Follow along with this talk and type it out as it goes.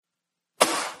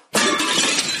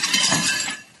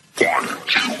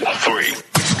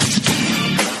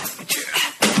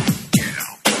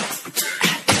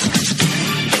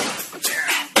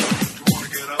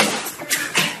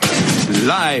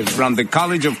Live from the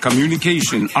College of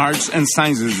Communication, Arts, and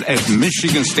Sciences at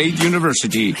Michigan State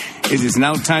University, it is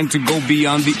now time to go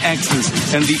beyond the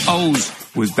X's and the O's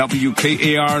with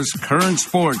WKAR's Current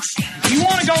Sports. You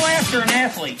want to go after an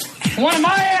athlete, one of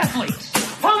my athletes,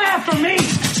 come after me.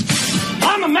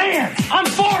 I'm a man. I'm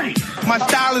 40. My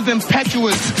style is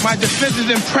impetuous. My defense is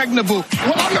impregnable.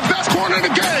 Well, I'm the best corner in the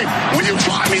game. When you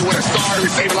try me with a star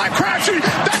receiver like Crabtree,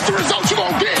 that's the result you're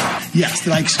going to get. Yes,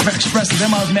 did I express to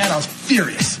them I was mad? I was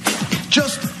furious.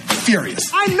 Just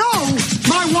furious. I know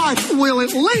my wife will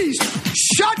at least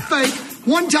shot fake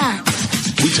one time.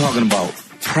 We talking about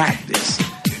practice,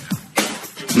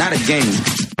 not a game.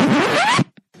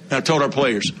 I told our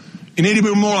players, you need to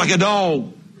be more like a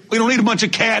dog. We don't need a bunch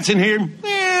of cats in here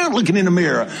looking in the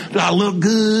mirror. Do I look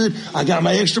good? I got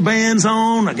my extra bands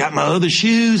on. I got my other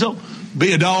shoes on.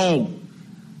 Be a dog.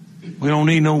 We don't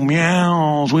need no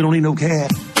meows. We don't need no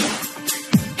cat.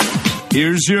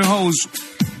 Here's your host,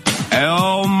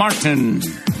 Al Martin.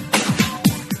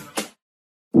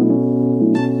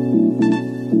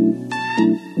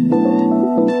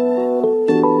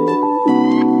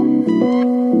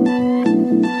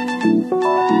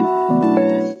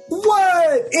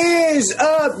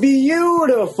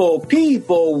 Beautiful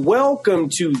people, welcome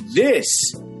to this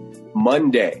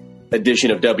Monday edition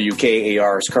of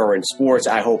WKAR's Current Sports.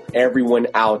 I hope everyone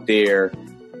out there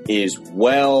is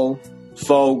well.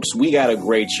 Folks, we got a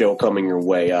great show coming your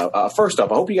way. First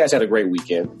up, I hope you guys had a great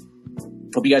weekend.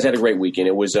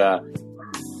 It was a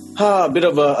bit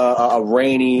of a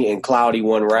rainy and cloudy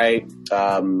one, right?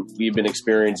 We've been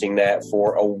experiencing that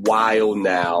for a while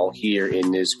now here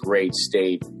in this great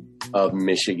state of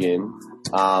Michigan.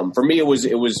 For me, it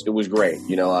was great.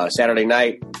 You know, Saturday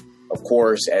night, of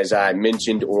course, as I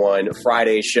mentioned on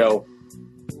Friday's show,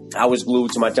 I was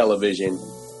glued to my television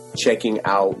checking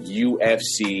out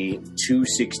UFC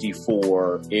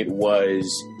 264. It was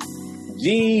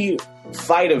the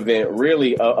fight event,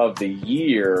 really, of the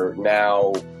year.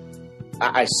 Now,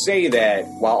 I say that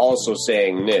while also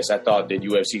saying this. I thought that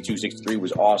UFC 263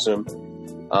 was awesome.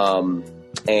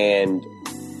 And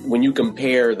when you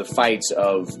compare the fights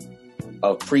of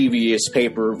previous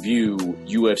pay-per-view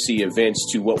UFC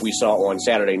events to what we saw on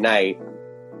Saturday night,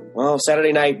 well,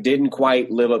 Saturday night didn't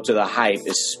quite live up to the hype,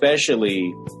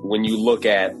 especially when you look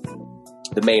at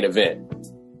the main event.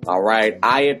 All right,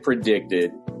 I had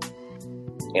predicted,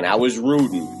 and I was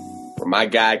rooting for my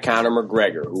guy Conor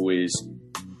McGregor,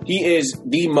 he is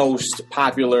the most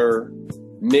popular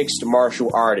mixed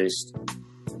martial artist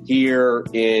here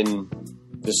in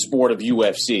the sport of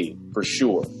UFC, for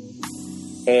sure.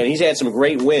 And he's had some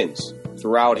great wins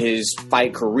throughout his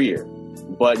fight career.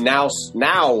 But now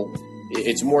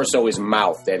it's more so his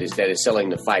mouth that is selling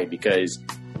the fight, because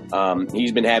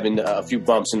he's been having a few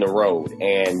bumps in the road.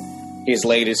 And his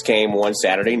latest came on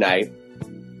Saturday night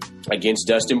against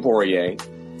Dustin Poirier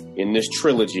in this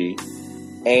trilogy.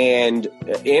 And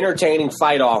entertaining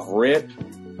fight off rip.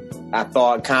 I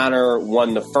thought Conor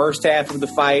won the first half of the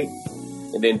fight.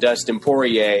 And then Dustin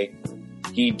Poirier,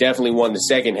 he definitely won the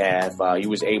second half. He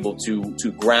was able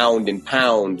to ground and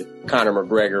pound Conor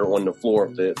McGregor on the floor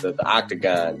of the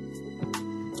octagon.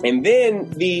 And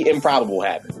then the improbable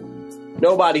happened.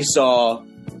 Nobody saw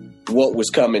what was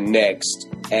coming next,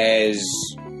 as,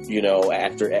 you know,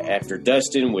 after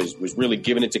Dustin was really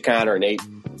giving it to Conor, and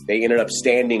they ended up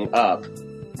standing up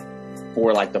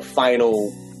for like the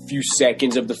final few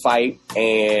seconds of the fight,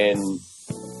 and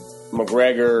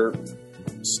McGregor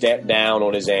stepped down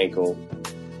on his ankle.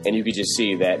 And you could just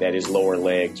see that his lower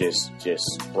leg just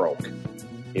broke.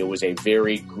 It was a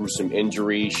very gruesome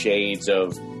injury, shades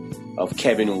of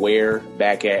Kevin Ware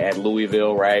back at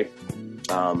Louisville, right?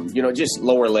 You know, just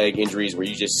lower leg injuries where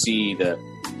you just see the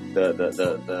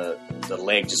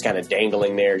leg just kind of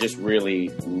dangling there. Just really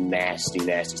nasty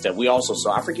stuff. We also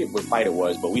saw, I forget what fight it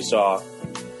was, but we saw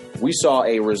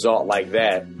a result like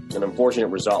that, an unfortunate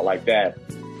result like that,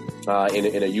 in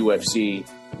a UFC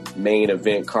main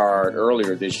event card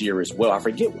earlier this year as well. I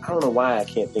don't know why I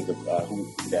can't think of who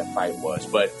that fight was,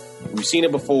 but we've seen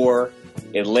it before.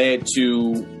 It led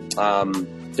to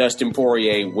Dustin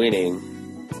Poirier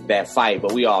winning that fight,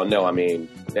 but we all know, I mean,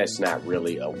 that's not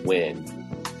really a win.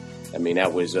 I mean,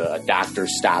 that was a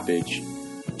doctor's stoppage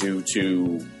due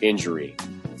to injury.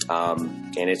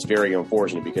 And it's very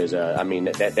unfortunate because, I mean,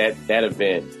 that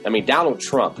event, I mean, Donald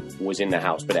Trump was in the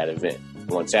house for that event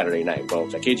on Saturday night,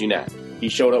 folks. I kid you not. He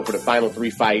showed up for the final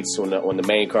three fights on the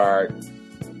main card.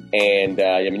 And,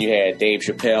 I mean, you had Dave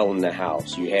Chappelle in the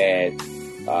house. You had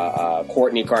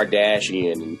Kourtney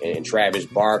Kardashian and Travis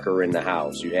Barker in the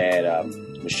house. You had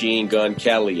Machine Gun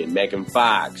Kelly and Megan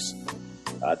Fox.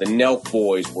 The Nelk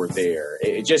Boys were there.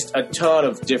 Just a ton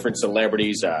of different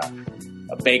celebrities.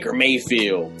 Baker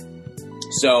Mayfield.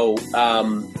 So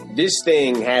this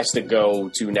thing has to go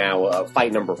to now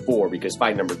fight number 4 because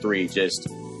fight number 3 just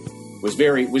was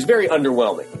very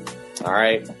underwhelming. All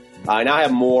right. And I'll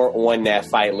have more on that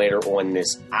fight later on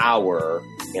this hour,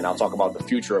 and I'll talk about the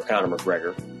future of Conor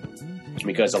McGregor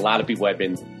because a lot of people have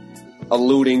been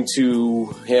alluding to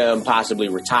him possibly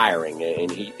retiring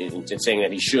and saying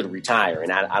that he should retire,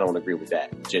 and I don't agree with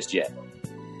that just yet.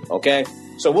 Okay,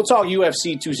 so we'll talk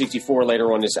UFC 264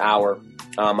 later on this hour.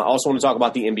 I also want to talk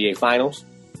about the NBA Finals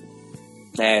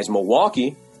as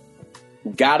Milwaukee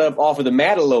got up off of the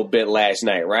mat a little bit last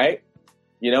night, right?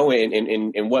 You know,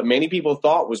 and what many people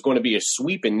thought was going to be a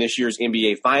sweep in this year's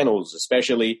NBA Finals,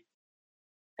 especially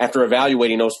after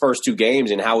evaluating those first 2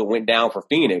 games and how it went down for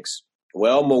Phoenix.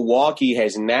 Well, Milwaukee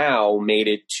has now made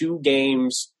it 2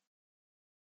 games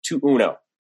to 1.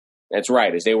 That's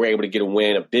right, as they were able to get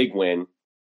a big win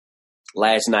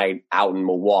last night out in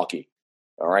Milwaukee.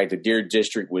 All right, the Deer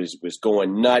District was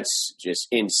going nuts, just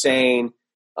insane.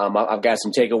 I've got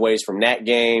some takeaways from that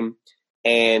game.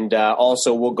 And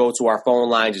also we'll go to our phone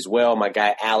lines as well. My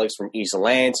guy Alex from East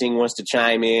Lansing wants to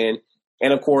chime in.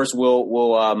 And, of course,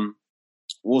 we'll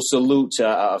salute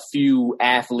a few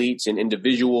athletes and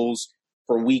individuals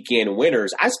for weekend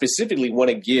winners. I specifically want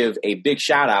to give a big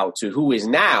shout-out to who is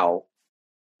now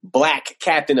Black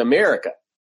Captain America,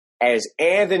 as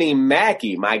Anthony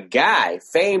Mackie, my guy,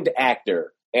 famed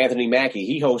actor Anthony Mackie.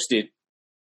 He hosted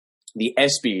the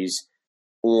ESPYs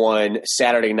on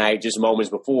Saturday night, just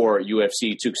moments before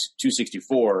UFC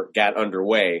 264 got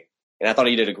underway. And I thought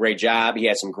he did a great job. He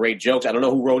had some great jokes. I don't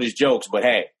know who wrote his jokes, but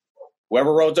hey,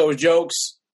 whoever wrote those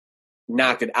jokes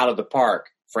knocked it out of the park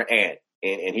for Ant.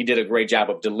 And he did a great job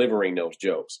of delivering those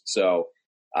jokes. So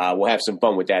we'll have some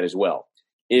fun with that as well.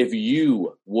 If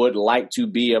you would like to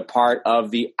be a part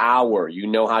of the hour, you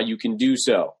know how you can do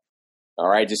so. All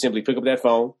right, just simply pick up that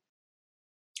phone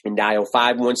and dial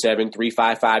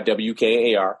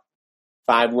 517-355-WKAR,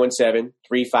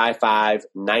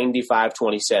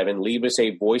 517-355-9527. Leave us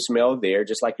a voicemail there,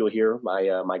 just like you'll hear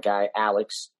my guy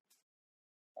Alex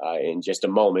in just a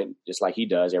moment, just like he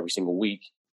does every single week.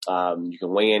 You can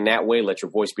weigh in that way, let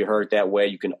your voice be heard that way.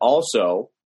 You can also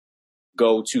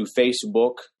go to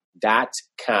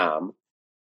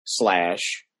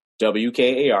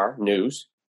Facebook.com/WKAR News.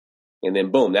 And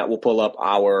then, boom, that will pull up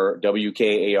our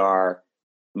WKAR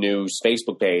News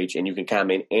Facebook page. And you can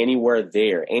comment anywhere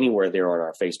there on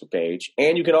our Facebook page.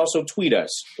 And you can also tweet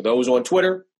us. For those on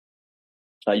Twitter,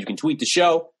 you can tweet the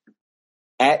show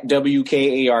at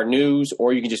WKAR News,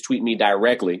 or you can just tweet me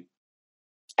directly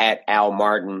at Al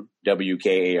Martin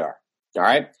WKAR. All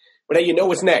right? But hey, you know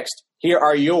what's next. Here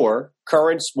are your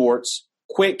current sports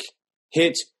quick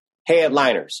hit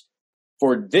headliners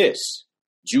for this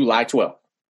July 12th.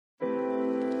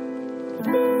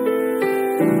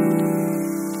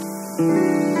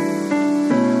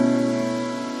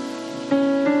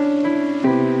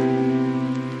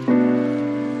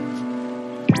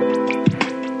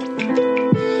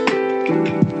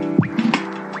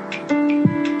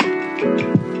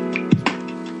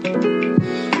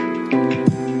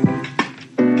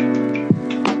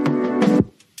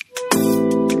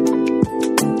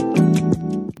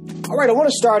 I want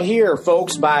to start here,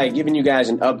 folks, by giving you guys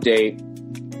an update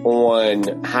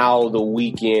on how the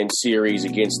weekend series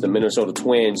against the Minnesota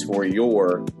Twins for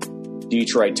your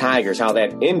Detroit Tigers, how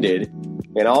that ended,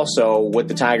 and also what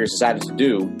the Tigers decided to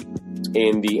do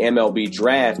in the MLB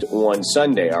Draft on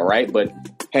Sunday, all right? But,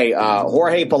 hey,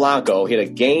 Jorge Polanco hit a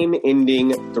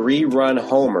game-ending 3-run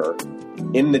homer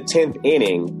in the 10th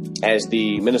inning as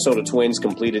the Minnesota Twins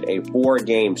completed a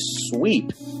 4-game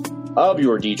sweep of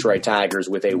your Detroit Tigers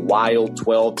with a wild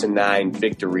 12-9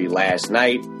 victory last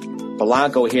night.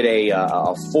 Polanco hit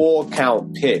a full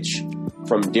count pitch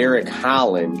from Derek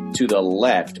Holland to the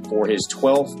left for his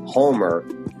 12th homer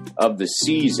of the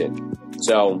season.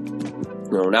 So,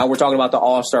 now we're talking about the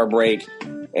All-Star break,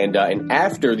 and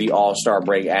after the All-Star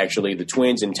break, actually, the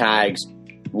Twins and Tigers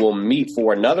will meet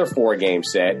for another 4-game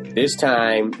set. This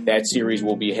time, that series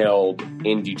will be held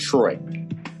in Detroit.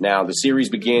 Now, the series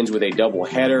begins with a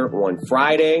doubleheader on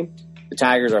Friday. The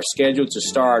Tigers are scheduled to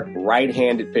start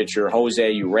right-handed pitcher Jose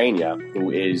Urena, who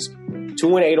is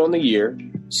 2-8 on the year,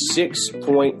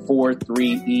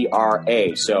 6.43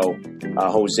 ERA. So,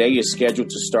 Jose is scheduled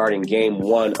to start in Game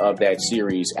 1 of that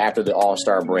series after the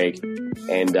All-Star break,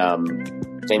 and are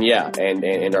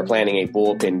planning a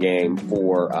bullpen game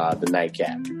for the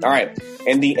nightcap. All right,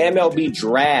 and the MLB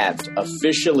Draft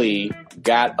officially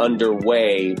got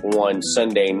underway on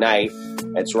Sunday night.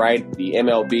 That's right. The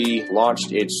MLB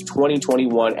launched its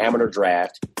 2021 amateur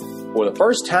draft. For the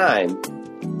first time,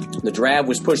 the draft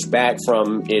was pushed back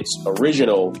from its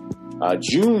original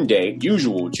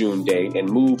usual June date, and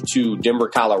moved to Denver,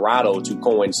 Colorado to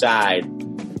coincide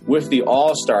with the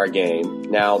All-Star game.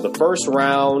 Now, the first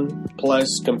round plus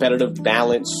competitive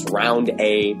balance, round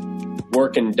A, were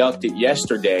conducted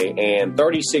yesterday, and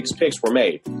 36 picks were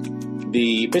made.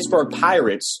 The Pittsburgh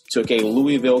Pirates took a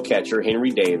Louisville catcher, Henry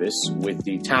Davis, with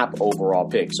the top overall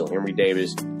pick. So Henry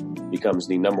Davis becomes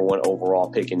the number 1 overall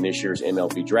pick in this year's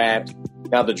MLB draft.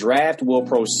 Now, the draft will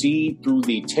proceed through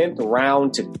the 10th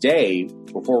round today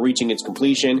before reaching its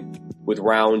completion, with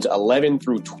rounds 11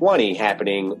 through 20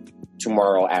 happening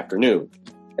tomorrow afternoon.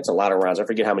 That's a lot of rounds. I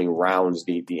forget how many rounds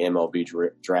the MLB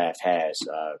draft has.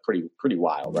 Pretty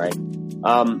wild, right?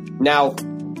 Now,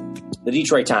 the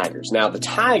Detroit Tigers. Now, the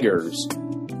Tigers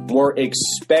were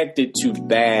expected to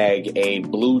bag a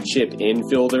blue-chip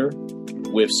infielder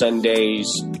with Sunday's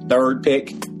third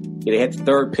pick. They had the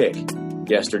third pick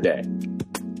yesterday.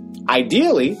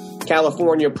 Ideally,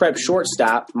 California prep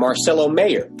shortstop Marcelo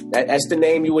Mayer. That's the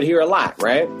name you would hear a lot,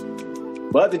 right?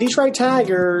 But the Detroit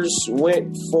Tigers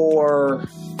went for,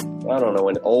 I don't know,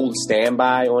 an old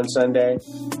standby on Sunday.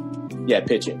 Yeah,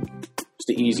 pitching. It's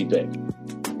the easy pick,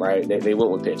 right? They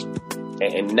went with pitching.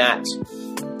 And not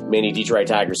many Detroit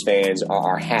Tigers fans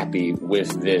are happy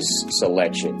with this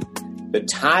selection. The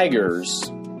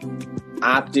Tigers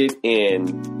opted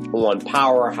in on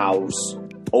powerhouse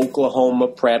Oklahoma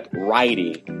prep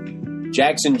righty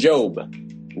Jackson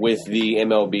Jobe with the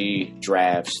MLB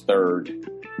draft's third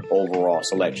overall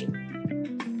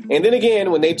selection. And then again,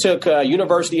 when they took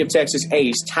University of Texas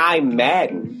ace Ty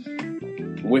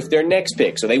Madden with their next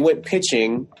pick. So they went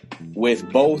pitching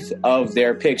with both of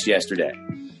their picks yesterday.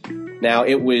 Now,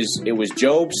 it was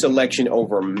Jobe's selection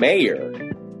over Mayer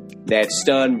that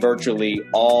stunned virtually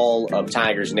all of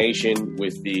Tigers Nation,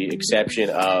 with the exception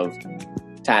of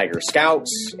Tiger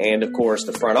scouts and, of course,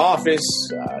 the front office,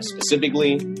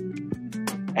 specifically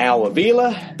Al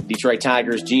Avila, Detroit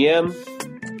Tigers GM,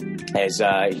 as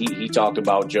he talked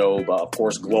about Jobe, of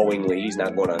course, glowingly. He's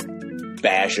not going to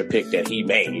bash a pick that he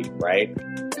made, right?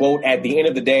 Quote, at the end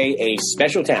of the day, a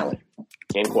special talent,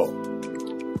 end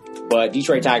quote. But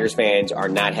Detroit Tigers fans are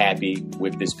not happy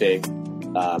with this pick.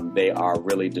 They are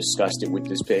really disgusted with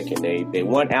this pick, and they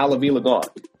want Al Avila gone.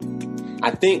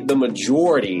 I think the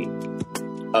majority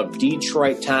of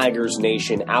Detroit Tigers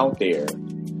Nation out there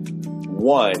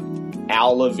want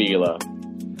Al Avila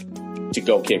to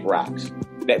go kick rocks.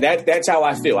 That's how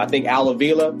I feel. I think Al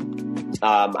Avila,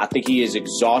 I think he has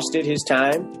exhausted his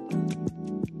time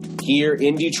here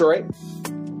in Detroit.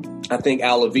 I think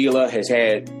Al Avila has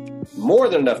had more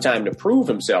than enough time to prove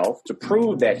himself, to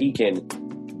prove that he can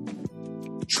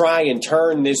try and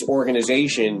turn this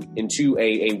organization into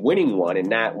a winning one and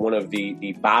not one of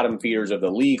the bottom feeders of the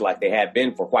league like they have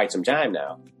been for quite some time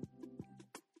now.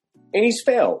 And he's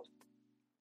failed.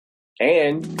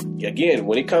 And again,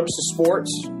 when it comes to sports,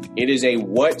 it is a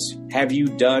what have you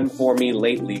done for me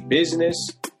lately business.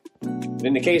 But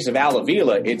in the case of Al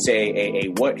Avila, it's a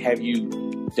what have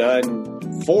you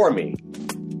done for me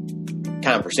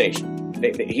conversation.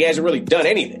 He hasn't really done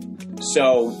anything.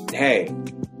 So, hey,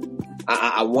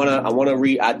 I want to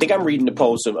read. I think I'm reading the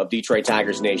post of Detroit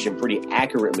Tigers Nation pretty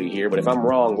accurately here, but if I'm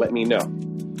wrong, let me know.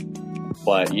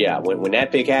 But yeah, when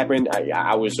that pick happened,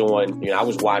 I was on. I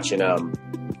was watching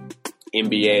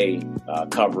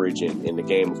NBA coverage in the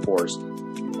game, of course,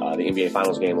 the NBA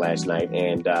Finals game last night,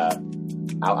 and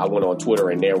I went on Twitter,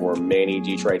 and there were many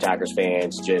Detroit Tigers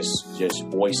fans just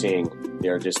voicing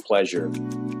their displeasure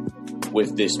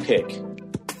with this pick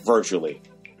virtually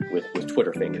with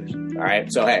Twitter fingers. All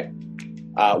right, so hey.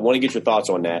 Want to get your thoughts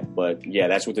on that, but yeah,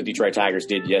 that's what the Detroit Tigers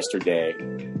did yesterday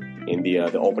in the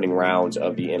opening rounds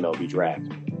of the MLB draft.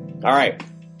 All right.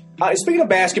 Speaking of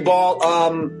basketball,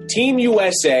 Team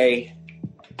USA,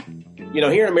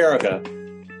 here in America,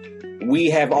 we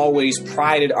have always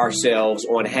prided ourselves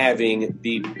on having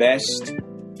the best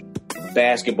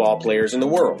basketball players in the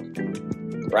world,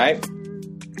 right?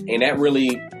 And that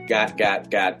really got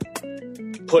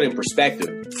put in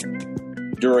perspective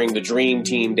during the Dream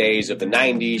Team days of the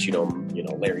 90s,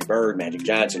 Larry Bird, Magic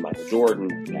Johnson, Michael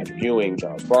Jordan, Patrick Ewing,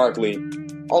 Charles Barkley,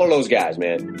 all of those guys,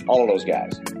 man, all of those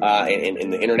guys.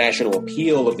 And the international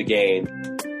appeal of the game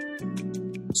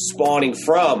spawning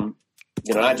from,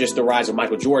 not just the rise of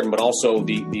Michael Jordan, but also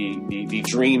the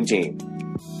Dream Team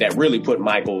that really put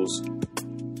Michael's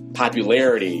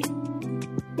popularity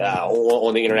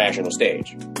on the international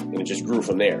stage. And it just grew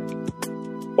from there.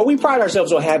 But we pride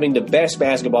ourselves on having the best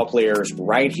basketball players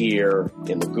right here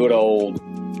in the good old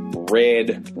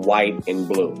red, white, and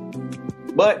blue.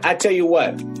 But I tell you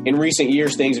what, in recent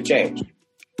years, things have changed.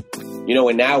 You know,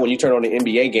 and now when you turn on the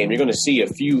NBA game, you're going to see a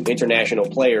few international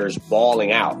players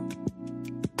balling out.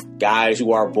 Guys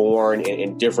who are born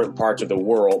in different parts of the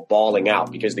world balling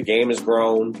out because the game has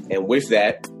grown. And with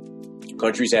that,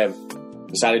 countries have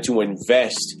decided to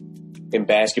invest in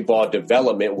basketball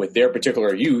development with their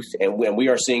particular youth. And we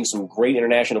are seeing some great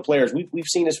international players. We've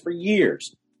seen this for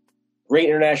years. Great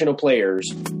international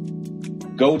players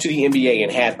go to the NBA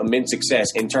and have immense success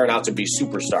and turn out to be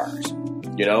superstars.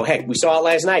 You know, hey, we saw it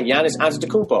last night. Giannis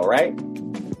Antetokounmpo, right?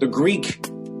 The Greek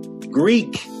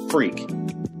freak,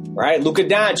 right? Luka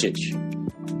Doncic.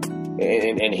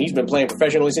 And he's been playing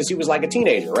professionally since he was like a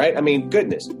teenager, right? I mean,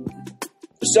 goodness.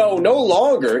 So no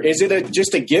longer is it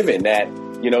just a given that,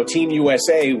 you know, Team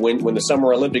USA, when the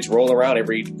Summer Olympics roll around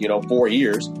every, 4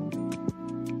 years,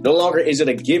 no longer is it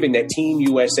a given that Team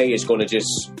USA is going to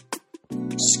just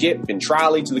skip and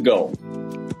trolley to the goal.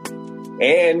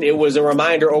 And it was a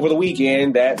reminder over the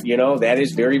weekend that, that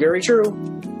is very, very true.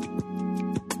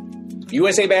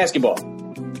 USA Basketball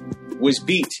was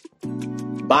beat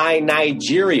by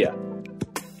Nigeria,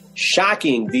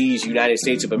 shocking these United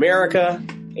States of America.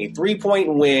 A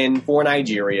 3-point win for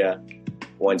Nigeria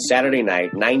on Saturday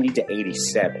night,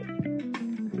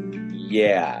 90-87.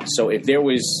 Yeah, so if there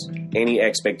was any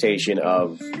expectation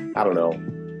of,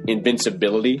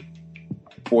 invincibility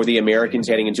for the Americans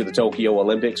heading into the Tokyo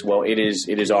Olympics, well, it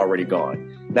is already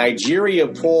gone. Nigeria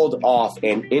pulled off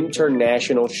an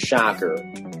international shocker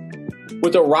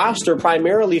with a roster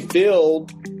primarily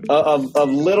filled of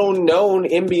little-known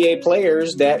NBA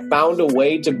players that found a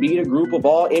way to beat a group of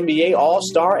all NBA,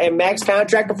 all-star, and max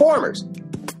contract performers.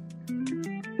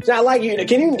 It's not like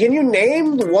can you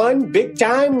name one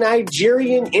big-time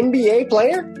Nigerian NBA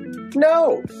player?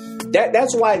 No.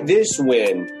 That's why this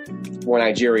win for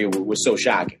Nigeria was so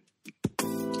shocking.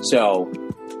 So,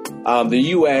 the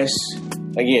U.S.,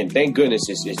 again, thank goodness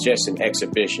it's just an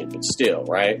exhibition, but still,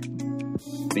 right?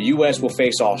 The U.S. will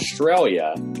face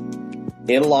Australia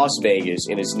in Las Vegas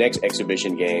in its next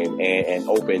exhibition game and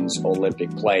opens Olympic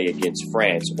play against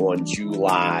France on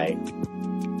July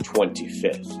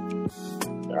 25th.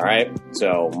 All right?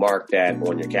 So mark that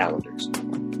on your calendars.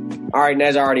 All right, and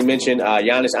as I already mentioned,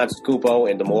 Giannis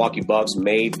Antetokounmpo and the Milwaukee Bucks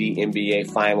made the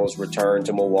NBA Finals return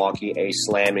to Milwaukee a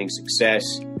slamming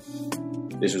success.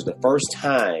 This was the first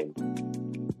time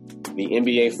the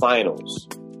NBA Finals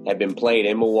have been played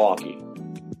in Milwaukee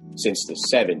since the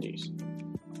 70s.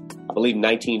 I believe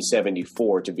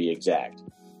 1974 to be exact.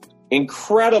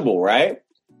 Incredible, right?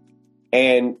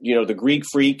 And, the Greek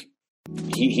freak,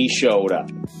 he showed up.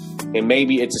 And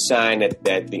maybe it's a sign that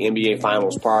the NBA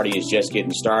Finals party is just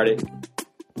getting started.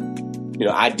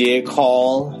 I did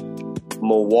call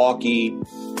Milwaukee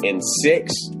in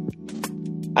 6.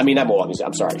 I mean, not Milwaukee,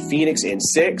 I'm sorry, Phoenix in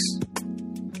 6.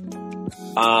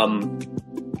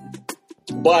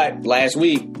 But last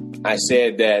week I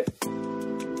said that,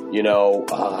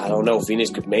 I don't know,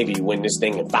 Phoenix could maybe win this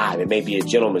thing in 5. It may be a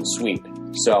gentleman's sweep.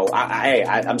 So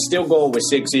I'm still going with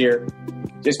 6 here.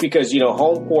 Just because,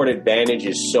 home court advantage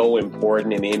is so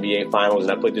important in the NBA Finals.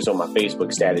 And I put this on my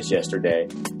Facebook status yesterday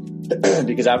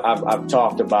because I've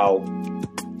talked about,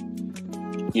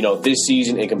 this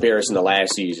season in comparison to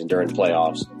last season during the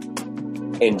playoffs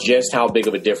and just how big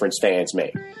of a difference fans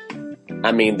make.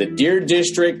 I mean, the Deer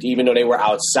District, even though they were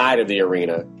outside of the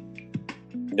arena,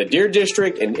 the Deer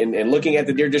District and looking at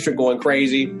the Deer District going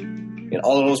crazy and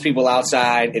all of those people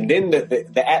outside and then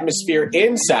the atmosphere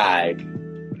inside.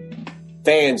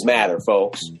 Fans matter,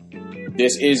 folks.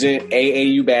 This isn't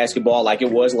AAU basketball like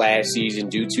it was last season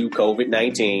due to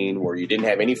COVID-19, where you didn't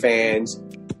have any fans,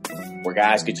 where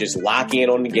guys could just lock in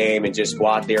on the game and just go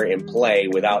out there and play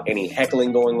without any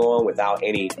heckling going on, without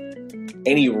any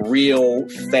real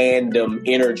fandom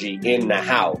energy in the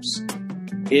house.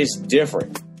 It's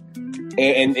different.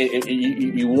 And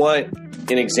you want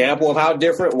an example of how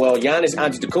different? Well, Giannis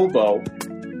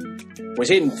Antetokounmpo was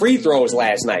hitting free throws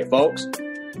last night, folks.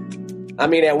 I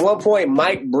mean, at one point,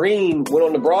 Mike Breen went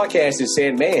on the broadcast and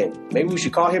said, man, maybe we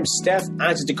should call him Steph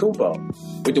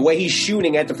Antetokounmpo with the way he's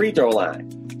shooting at the free throw line.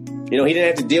 He didn't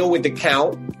have to deal with the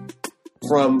count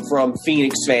from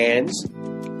Phoenix fans.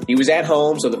 He was at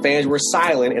home, so the fans were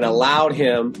silent and allowed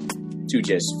him to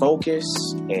just focus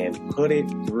and put it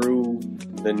through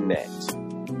the net.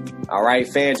 All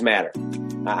right, fans matter.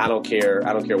 I don't care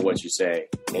what you say.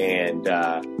 And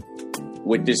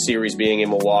with this series being in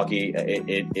Milwaukee,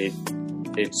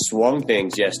 it swung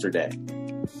things yesterday.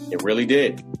 It really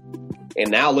did.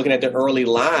 And now looking at the early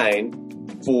line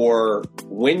for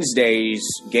Wednesday's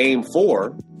Game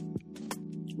 4,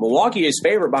 Milwaukee is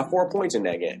favored by 4 points in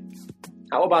that game.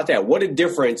 How about that? What a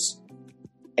difference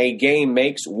a game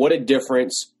makes, what a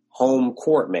difference home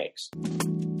court makes.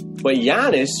 But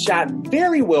Giannis shot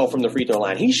very well from the free throw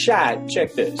line. He shot,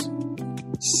 check this,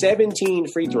 17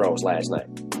 free throws last night.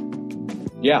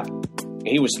 Yeah.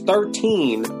 He was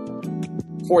 13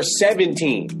 for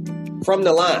 17 from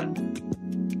the line.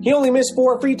 He only missed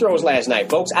 4 free throws last night,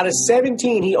 folks. Out of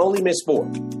 17, he only missed 4.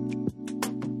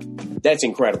 That's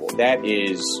incredible.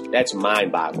 That's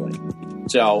mind-boggling.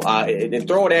 So, and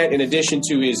throw that in addition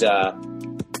to his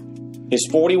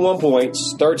 41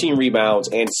 points, 13 rebounds,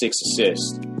 and 6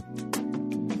 assists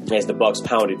as the Bucks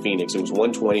pounded Phoenix. It was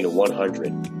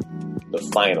 120-100, the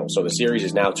final. So the series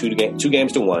is now 2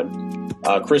 games to 1.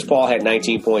 Chris Paul had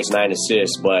 19 points, 9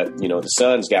 assists, but, the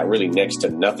Suns got really next to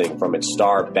nothing from its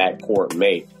star backcourt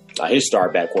mate,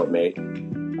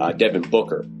 Devin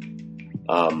Booker,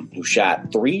 who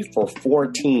shot 3 for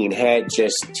 14, had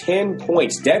just 10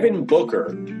 points. Devin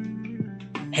Booker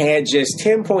had just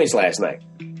 10 points last night.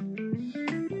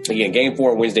 Again, Game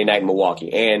 4 Wednesday night in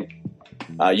Milwaukee. And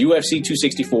UFC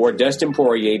 264, Dustin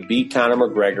Poirier beat Conor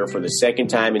McGregor for the second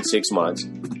time in 6 months.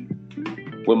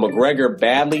 When McGregor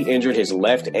badly injured his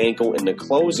left ankle in the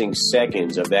closing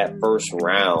seconds of that first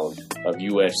round of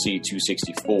UFC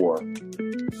 264.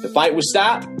 The fight was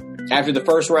stopped after the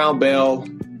first round bell.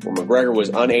 When McGregor was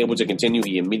unable to continue,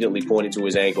 he immediately pointed to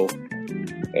his ankle.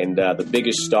 And the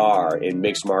biggest star in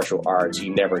mixed martial arts, he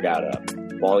never got up,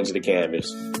 falling to the canvas,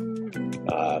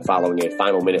 following a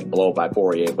final minute blow by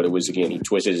Poirier. But it was, again, he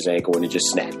twisted his ankle and it just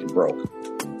snapped and broke.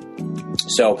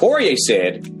 So Poirier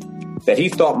said that he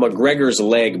thought McGregor's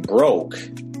leg broke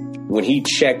when he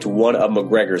checked one of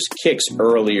McGregor's kicks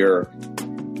earlier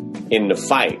in the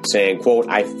fight, saying, quote,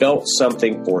 "I felt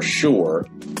something for sure."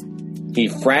 He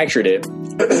fractured it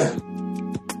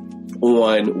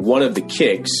on one of the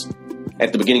kicks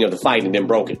at the beginning of the fight and then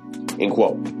broke it, end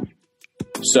quote.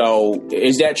 So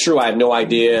is that true? I have no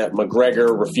idea.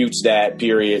 McGregor refutes that,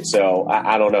 period. So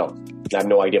I don't know. I have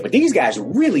no idea. But these guys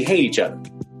really hate each other.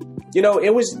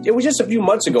 It was just a few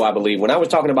months ago, I believe, when I was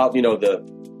talking about, the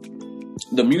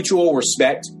mutual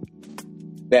respect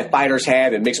that fighters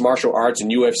have in mixed martial arts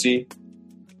and UFC,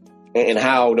 and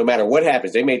how no matter what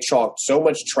happens, they may talk so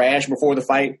much trash before the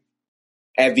fight.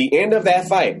 At the end of that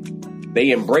fight, they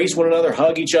embrace one another,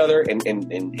 hug each other, and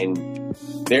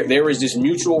there is this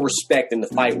mutual respect in the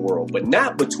fight world, but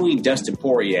not between Dustin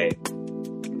Poirier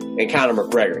and Conor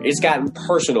McGregor. It's gotten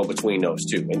personal between those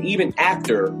two. And even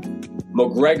after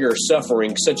McGregor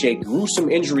suffering such a gruesome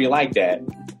injury like that,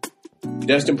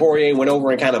 Dustin Poirier went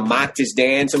over and kind of mocked his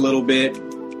dance a little bit.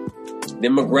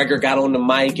 Then McGregor got on the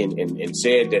mic and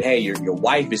said that, hey, your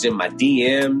wife is in my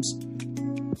DMs.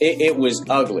 It was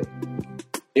ugly.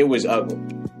 It was ugly.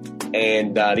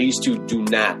 And these two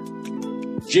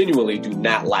genuinely do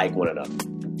not like one another.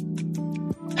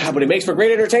 But it makes for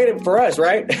great entertainment for us,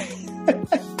 right?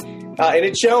 And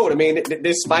it showed. I mean,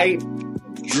 this fight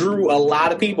drew a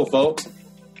lot of people, folks.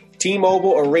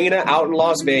 T-Mobile Arena out in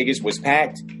Las Vegas was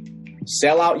packed.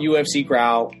 Sellout UFC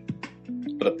crowd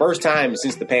for the first time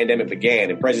since the pandemic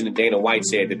began. And President Dana White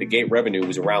said that the gate revenue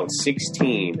was around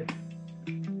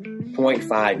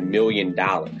 $16.5 million,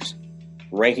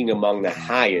 ranking among the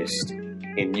highest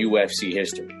in UFC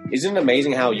history. Isn't it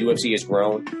amazing how UFC has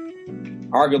grown?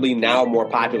 Arguably now more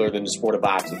popular than the sport of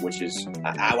boxing, which is,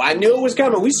 I knew it was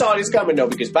coming. We saw this coming, though,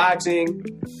 because boxing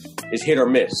is hit or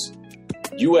miss.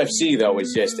 UFC, though,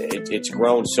 is just, it's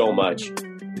grown so much.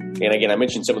 And again, I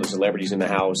mentioned some of the celebrities in the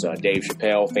house. Dave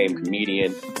Chappelle, famed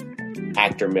comedian,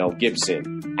 actor Mel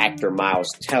Gibson, actor Miles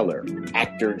Teller,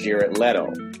 actor Jared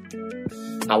Leto.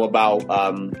 How about,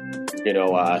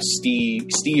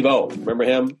 Steve-O? Remember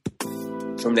him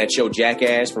from that show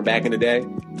Jackass from back in the day?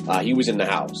 He was in the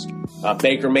house.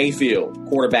 Baker Mayfield,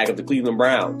 quarterback of the Cleveland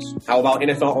Browns. How about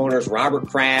NFL owners Robert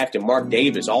Kraft and Mark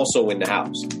Davis, also in the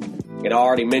house? And I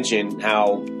already mentioned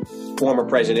how former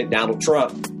President Donald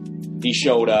Trump, he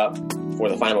showed up for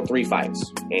the final 3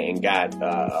 fights and got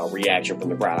a reaction from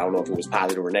the crowd. I don't know if it was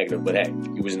positive or negative, but hey,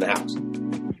 he was in the house.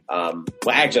 Well,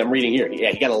 actually, I'm reading here.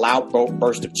 Yeah, he got a loud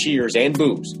burst of cheers and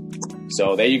boos.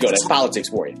 So there you go. That's politics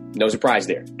for you. No surprise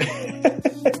there.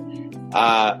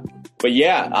 But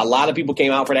yeah, a lot of people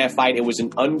came out for that fight. It was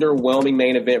an underwhelming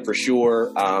main event for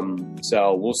sure.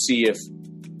 So we'll see if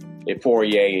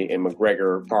Poirier and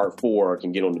McGregor Part 4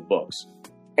 can get on the books.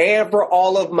 And for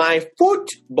all of my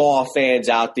football fans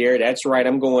out there, that's right,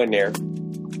 I'm going there.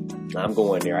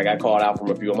 I got called out from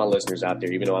a few of my listeners out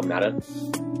there, even though I'm not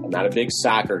a big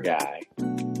soccer guy.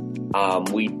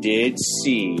 We did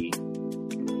see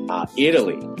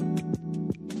Italy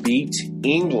beat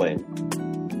England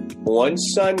on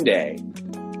Sunday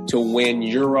to win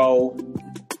Euro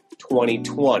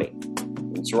 2020.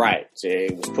 That's right.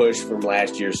 It was pushed from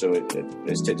last year, so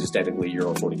it's technically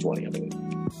Euro 2020, I believe.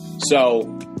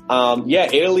 So,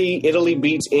 Italy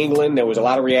beats England. There was a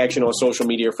lot of reaction on social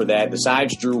media for that. The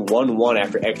sides drew 1-1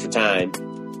 after extra time,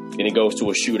 and it goes to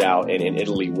a shootout, and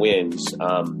Italy wins.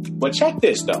 But check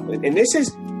this, though. And this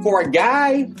is for a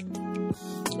guy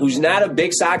who's not a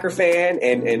big soccer fan,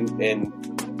 and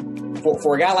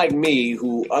for a guy like me,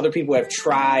 who other people have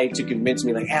tried to convince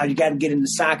me, like, Al, you got to get into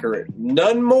soccer.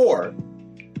 None more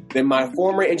than my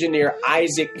former engineer,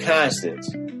 Isaac Constance,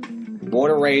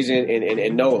 born and raised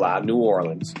in NOLA, New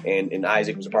Orleans. And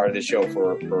Isaac was a part of this show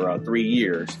for 3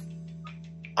 years.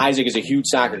 Isaac is a huge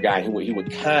soccer guy. He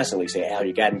would constantly say, Al,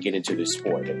 you got to get into this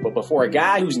sport. But for a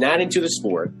guy who's not into the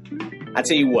sport, I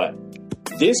tell you what,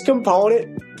 this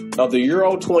component of the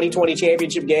Euro 2020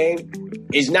 championship game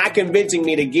is not convincing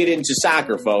me to get into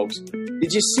soccer, folks.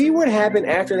 Did you see what happened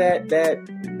after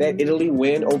that Italy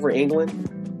win over England?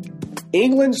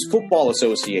 England's Football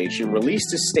Association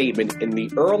released a statement in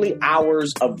the early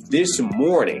hours of this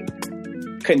morning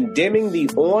condemning the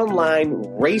online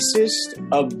racist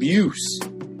abuse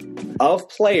of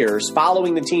players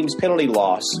following the team's penalty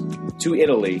loss to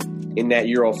Italy in that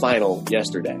Euro final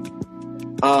yesterday.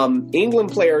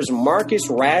 England players Marcus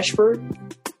Rashford,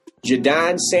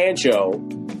 Jadon Sancho,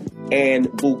 and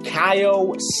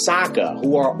Bukayo Saka,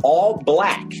 who are all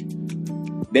black,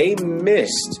 they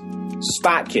missed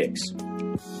spot kicks.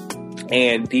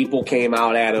 And people came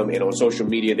out at them, and on social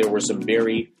media there were some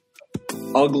very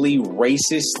ugly,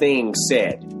 racist things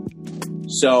said.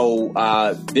 So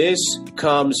this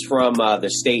comes from the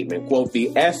statement, quote, the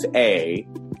FA,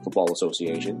 Football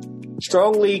Association,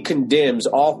 strongly condemns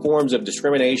all forms of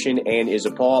discrimination and is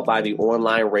appalled by the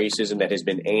online racism that has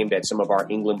been aimed at some of our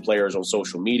England players on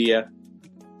social media.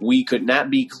 We could not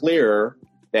be clearer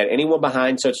that anyone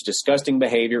behind such disgusting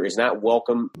behavior is not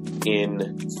welcome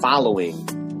in following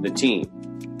the team.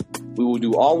 We will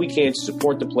do all we can to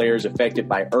support the players affected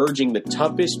by urging the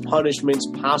toughest punishments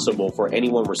possible for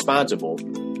anyone responsible.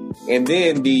 And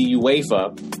then the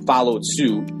UEFA followed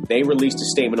suit. They released a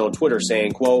statement on Twitter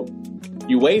saying, quote,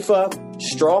 UEFA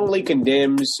strongly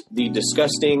condemns the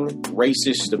disgusting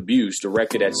racist abuse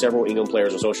directed at several England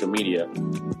players on social media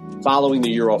following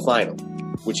the Euro final,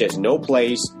 which has no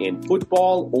place in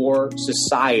football or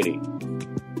society.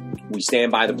 We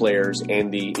stand by the players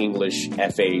and the English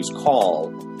FA's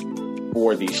call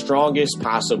for the strongest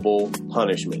possible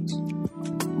punishment.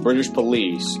 British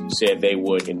police said they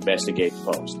would investigate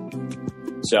the post.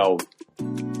 So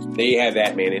there you have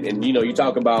that, man. And you know, you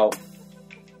talk about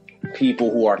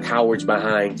people who are cowards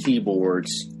behind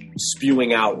keyboards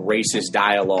spewing out racist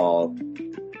dialogue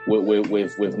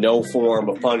with no form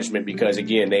of punishment because,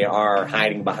 again, they are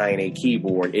hiding behind a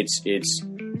keyboard. It's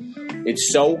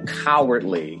so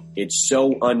cowardly. It's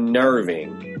so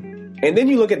unnerving. And then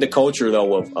you look at the culture,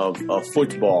 though, of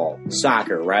football,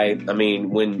 soccer, right? I mean,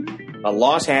 when a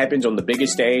loss happens on the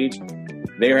biggest stage,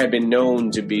 there have been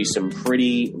known to be some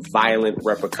pretty violent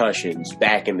repercussions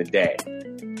back in the day.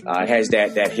 It has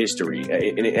that history.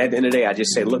 And at the end of the day, I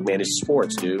just say, look, man, it's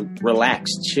sports, dude.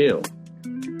 Relax, chill.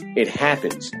 It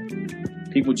happens.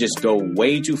 People just go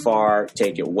way too far,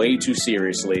 take it way too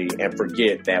seriously, and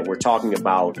forget that we're talking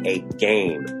about a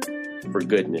game, for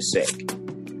goodness sake.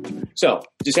 So,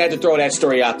 just had to throw that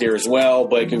story out there as well.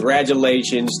 But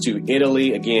congratulations to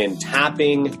Italy, again,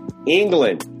 topping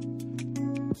England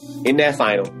in that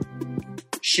final.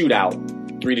 Shootout,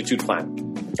 3-2 final.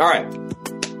 All right.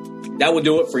 That will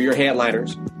do it for your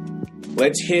headliners.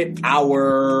 Let's hit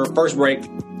our first break.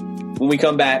 When we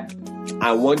come back,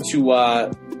 I want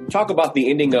to talk about the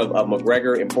ending of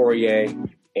McGregor and Poirier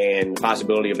and the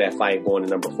possibility of that fight going to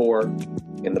number 4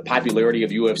 and the popularity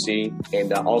of UFC.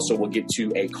 And also we'll get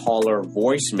to a caller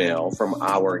voicemail from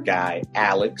our guy,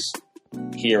 Alex,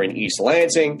 here in East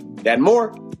Lansing. That and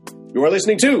more. You are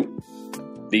listening to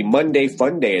the Monday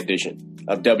Fun Day edition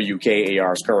of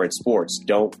WKAR's Current Sports.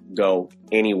 Don't go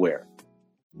anywhere.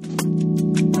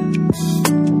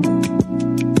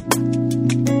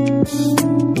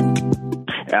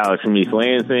 Alex from East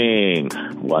Lansing.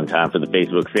 One time for the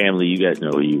Facebook family. You guys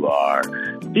know who you are.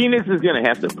 Phoenix is going to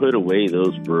have to put away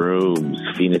those brooms.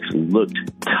 Phoenix looked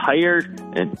tired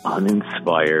and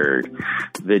uninspired.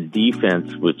 The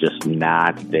defense was just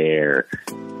not there.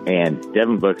 And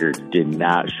Devin Booker did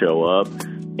not show up.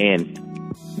 And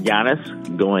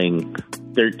Giannis going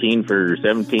 13 for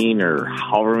 17 or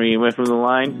however many went from the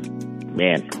line,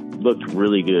 man, looked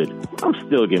really good. I'm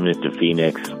still giving it to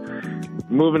Phoenix.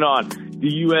 Moving on, the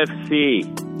UFC.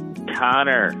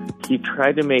 Conor, he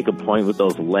tried to make a point with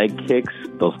those leg kicks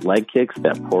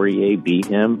that Poirier beat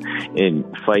him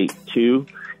in fight 2.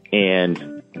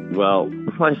 And well,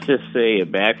 let's just say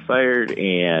it backfired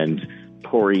and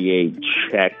Poirier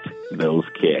checked those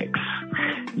kicks.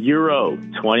 Euro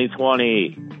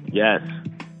 2020. Yes,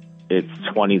 it's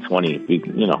 2020.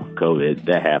 COVID,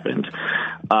 that happened.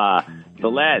 The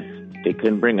lads, they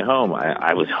couldn't bring it home.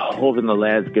 I was hoping the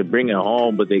lads could bring it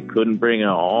home, but they couldn't bring it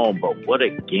home. But what a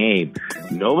game.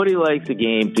 Nobody likes a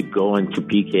game to go into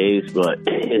PKs, but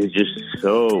it's just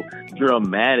so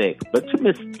dramatic. But to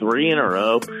miss 3 in a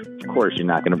row, of course you're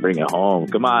not going to bring it home.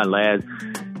 Come on, lads.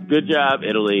 Good job,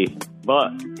 Italy.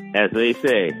 But, as they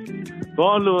say,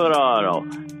 buon lavoro,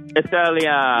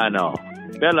 italiano,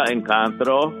 bella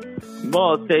incontro,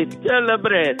 molte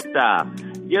celebretta,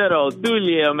 Euro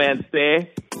dugliamente.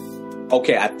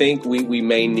 Okay, I think we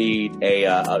may need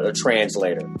a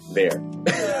translator there.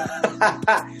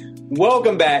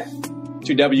 Welcome back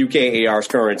to WKAR's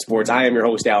Current Sports. I am your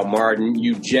host, Al Martin.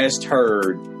 You just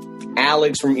heard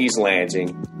Alex from East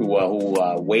Lansing, who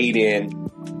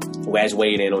has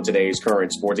weighed in on today's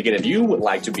Current Sports. Again, if you would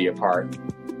like to be a part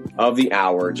of the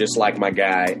hour, just like my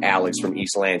guy Alex from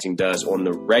East Lansing does on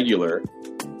the regular,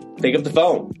 pick up the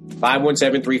phone.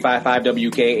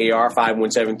 517-355-WKAR,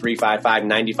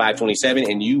 517-355-9527,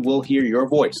 and you will hear your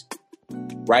voice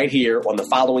right here on the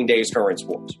following day's Current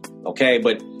Sports. Okay,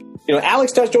 but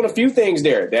Alex touched on a few things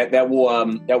there that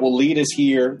will lead us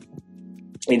here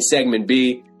in segment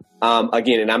B.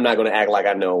 Again, and I'm not going to act like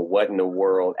I know what in the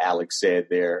world Alex said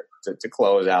there to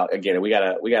close out. Again, we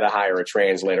gotta hire a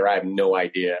translator. I have no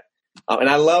idea, and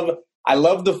I love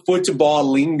the football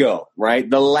lingo, right?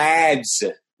 The lads.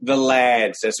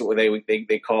 That's what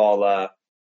they call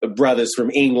the brothers from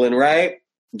England, right?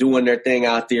 Doing their thing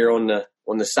out there on the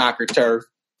soccer turf.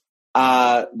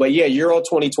 But yeah, Euro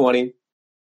 2020.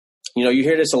 You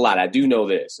hear this a lot. I do know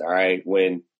this. All right,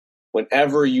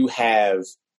 whenever you have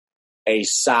a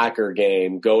soccer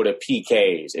game go to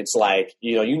PKs, it's like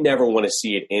you never want to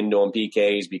see it end on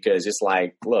PKs because it's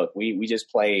like, look, we just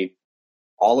played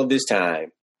all of this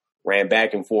time, ran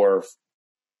back and forth,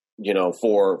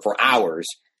 for hours.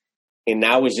 And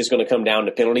now it's just going to come down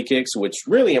to penalty kicks, which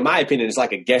really, in my opinion, is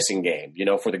like a guessing game,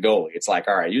 for the goalie. It's like,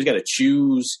 all right, you just got to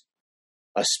choose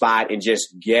a spot and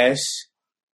just guess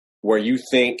where you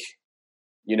think,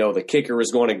 the kicker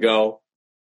is going to go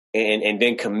and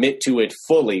then commit to it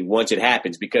fully once it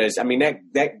happens. Because, I mean,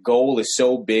 that goal is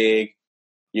so big.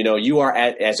 You are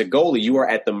as a goalie, you are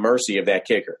at the mercy of that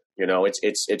kicker.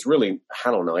 It's really,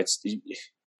 I don't know. It's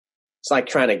like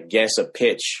trying to guess a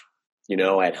pitch,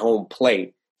 at home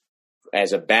plate.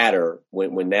 As a batter,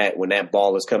 when that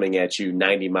ball is coming at you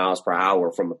 90 miles per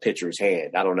hour from a pitcher's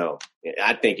hand, I don't know.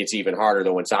 I think it's even harder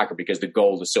though in soccer because the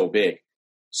goal is so big.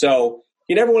 So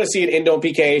you never want to see it end on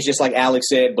PKs, just like Alex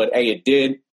said. But hey, it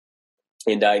did,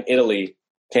 and Italy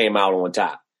came out on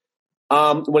top.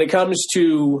 When it comes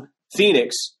to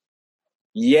Phoenix,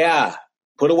 yeah,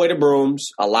 put away the brooms.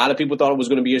 A lot of people thought it was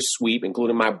going to be a sweep,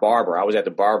 including my barber. I was at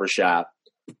the barber shop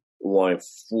who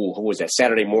was that?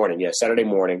 Saturday morning. Yeah, Saturday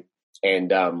morning.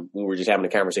 And we were just having a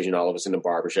conversation, all of us in the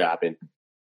barbershop, and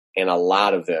a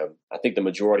lot of them, I think the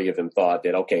majority of them thought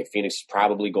that, okay, Phoenix is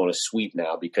probably going to sweep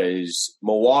now because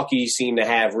Milwaukee seemed to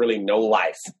have really no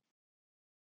life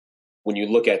when you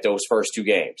look at those first 2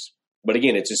 games. But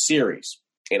again, it's a series,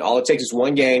 and all it takes is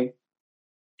one game,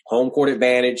 home court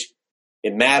advantage.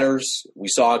 It matters. We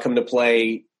saw it come to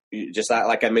play, just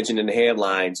like I mentioned in the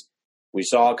headlines, we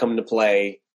saw it come to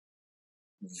play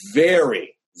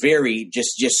very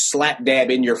just slap dab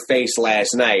in your face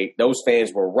last night. Those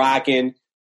fans were rocking.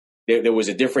 There was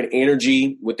a different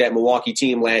energy with that Milwaukee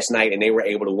team last night, and they were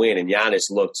able to win. And Giannis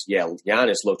looked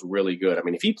really good. I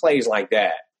mean, if he plays like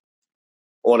that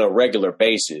on a regular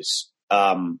basis,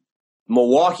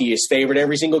 Milwaukee is favored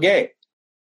every single game.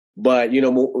 But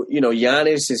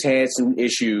Giannis has had some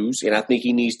issues, and I think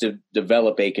he needs to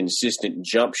develop a consistent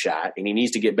jump shot, and he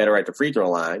needs to get better at the free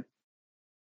throw line.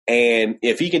 And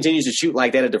if he continues to shoot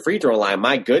like that at the free throw line,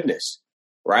 my goodness,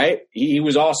 right? He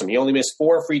was awesome. He only missed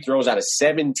 4 free throws out of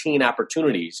 17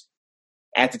 opportunities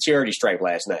at the charity stripe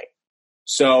last night.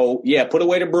 So, yeah, put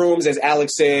away the brooms, as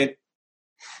Alex said.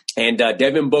 And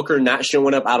Devin Booker not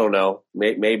showing up, I don't know.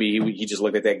 Maybe he just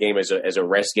looked at that game as a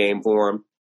rest game for him.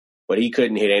 But he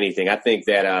couldn't hit anything. I think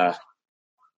that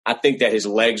his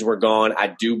legs were gone.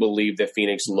 I do believe that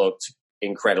Phoenix looked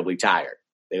incredibly tired.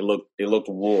 They looked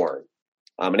worn.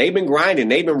 And they've been grinding.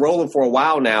 They've been rolling for a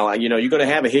while now. You're going to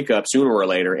have a hiccup sooner or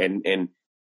later. And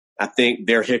I think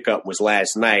their hiccup was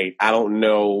last night. I don't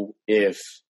know if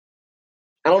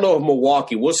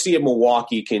Milwaukee, we'll see if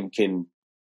Milwaukee can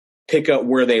pick up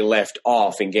where they left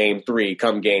off in game 3,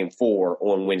 come game 4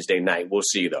 on Wednesday night. We'll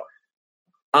see though.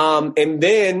 And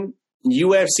then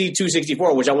UFC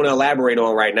 264, which I want to elaborate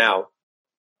on right now,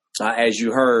 as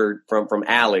you heard from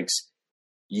Alex.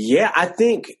 Yeah, I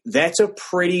think that's a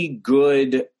pretty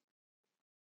good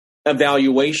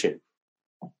evaluation.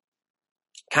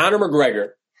 Conor McGregor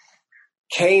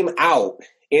came out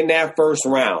in that first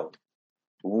round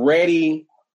ready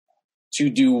to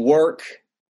do work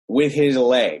with his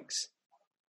legs.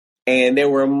 And there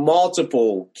were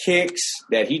multiple kicks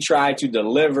that he tried to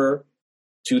deliver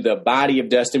to the body of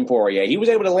Dustin Poirier. He was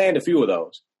able to land a few of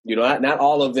those. You know, not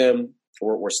all of them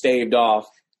were staved off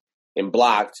and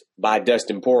blocked by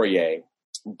Dustin Poirier.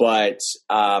 But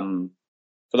for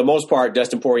the most part,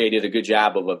 Dustin Poirier did a good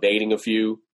job of evading a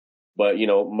few. But, you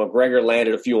know, McGregor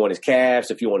landed a few on his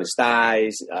calves, a few on his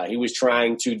thighs. He was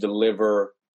trying to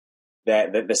deliver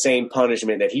the same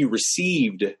punishment that he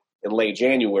received in late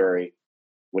January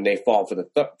when they fought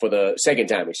for the second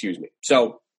time,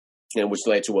 So, which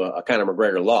led to a Conor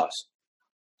McGregor loss.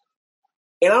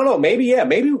 And I don't know, maybe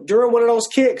during one of those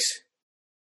kicks,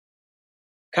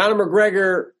 Conor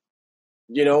McGregor,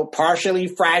 you know, partially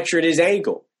fractured his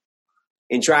ankle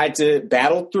and tried to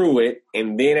battle through it.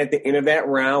 And then at the end of that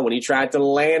round, when he tried to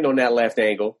land on that left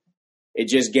ankle, it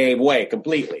just gave way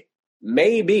completely.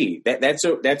 Maybe that's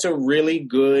a really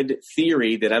good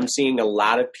theory that I'm seeing a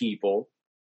lot of people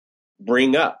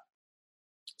bring up.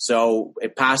 So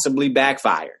it possibly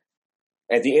backfired.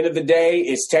 At the end of the day,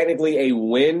 it's technically a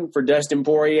win for Dustin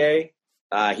Poirier.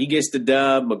 He gets the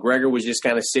dub. McGregor was just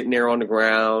kind of sitting there on the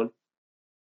ground.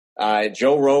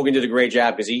 Joe Rogan did a great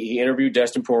job because he interviewed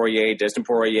Dustin Poirier. Dustin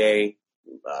Poirier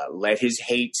let his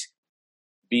hate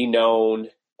be known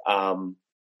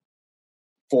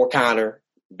for Conor.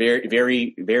 Very,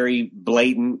 very, very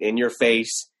blatant in your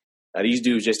face. These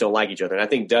dudes just don't like each other. And I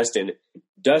think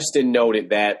Dustin noted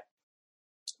that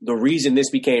the reason this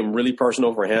became really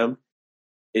personal for him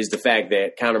is the fact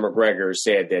that Conor McGregor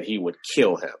said that he would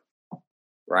kill him,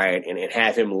 right? And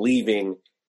have him leaving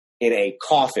in a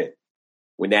coffin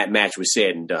when that match was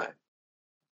said and done.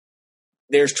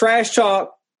 There's trash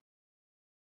talk,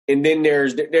 and then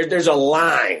there's a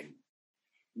line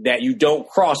that you don't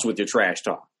cross with your trash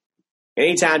talk.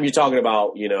 Anytime you're talking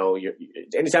about, anytime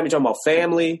you're talking about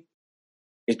family,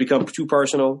 it's become too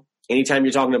personal. Anytime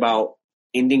you're talking about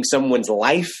ending someone's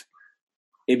life,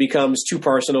 it becomes too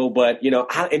personal. But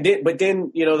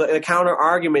the counter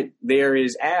argument there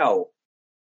is, Al,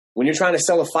 when you're trying to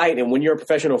sell a fight and when you're a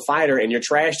professional fighter and you're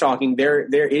trash talking,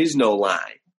 there is no line.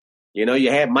 You know,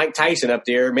 you had Mike Tyson up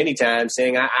there many times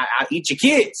saying, I eat your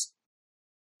kids.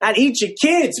 I'd eat your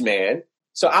kids, man.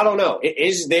 So I don't know.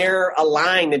 Is there a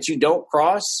line that you don't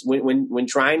cross when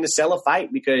trying to sell a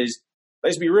fight? Because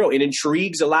let's be real, it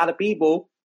intrigues a lot of people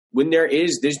when there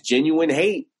is this genuine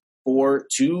hate for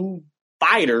two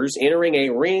fighters entering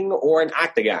a ring or an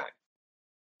octagon.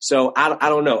 So I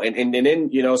don't know. And then,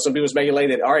 some people speculate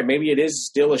that, all right, maybe it is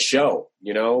still a show.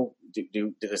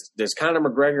 Does Conor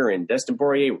McGregor and Dustin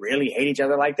Poirier really hate each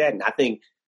other like that? And I think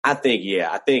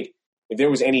if there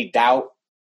was any doubt,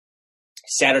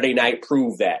 Saturday night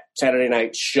proved that. Saturday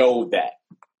night showed that,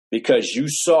 because you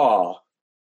saw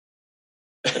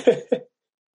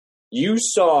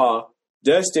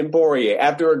Dustin Poirier,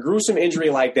 after a gruesome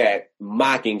injury like that,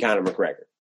 mocking Conor McGregor.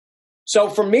 So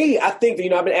for me, I think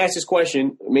that, I've been asked this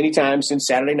question many times since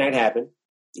Saturday night happened.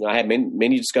 I had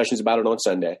many discussions about it on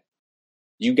Sunday.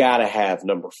 You got to have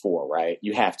number 4, right?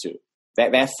 You have to.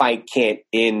 That fight can't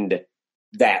end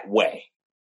that way.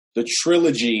 The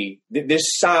trilogy, this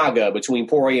saga between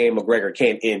Poirier and McGregor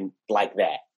can't end like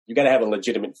that. You got to have a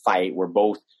legitimate fight where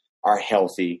both are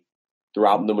healthy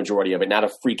throughout the majority of it, not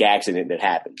a freak accident that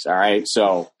happens. All right.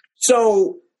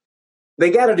 So they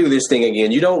got to do this thing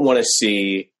again. You don't want to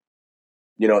see,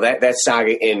 that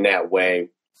saga end that way.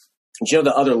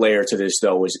 The other layer to this,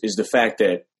 though, is the fact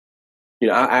that,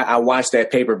 I watched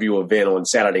that pay-per-view event on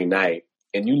Saturday night,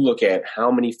 and you look at how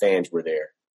many fans were there.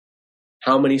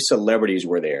 How many celebrities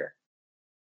were there?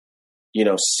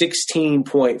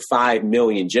 16.5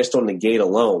 million just on the gate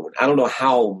alone. I don't know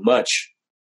how much.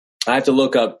 I have to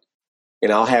look up,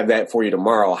 and I'll have that for you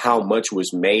tomorrow, how much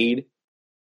was made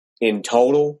in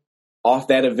total off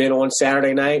that event on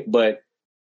Saturday night. But,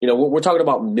 we're talking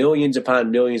about millions upon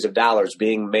millions of dollars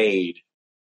being made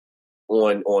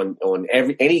on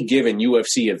any given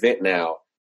UFC event now.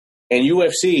 And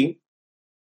UFC,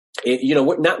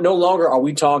 no longer are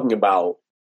we talking about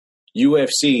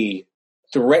UFC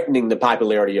threatening the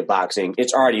popularity of boxing.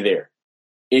 It's already there.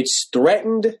 It's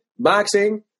threatened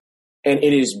boxing, and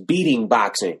it is beating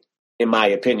boxing, in my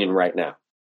opinion, right now.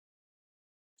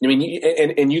 I mean,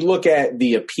 and you look at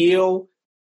the appeal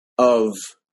of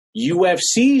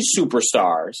UFC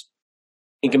superstars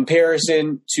in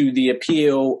comparison to the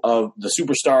appeal of the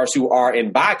superstars who are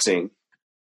in boxing,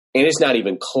 and it's not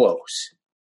even close.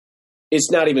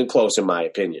 It's not even close, in my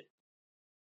opinion.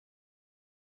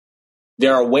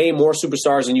 There are way more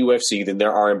superstars in UFC than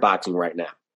there are in boxing right now.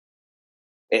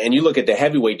 And you look at the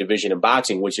heavyweight division in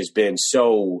boxing, which has been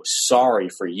so sorry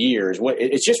for years.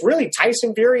 It's just really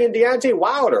Tyson Fury and Deontay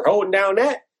Wilder holding down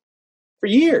that for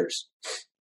years.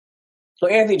 So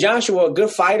Anthony Joshua, a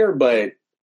good fighter, but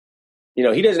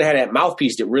he doesn't have that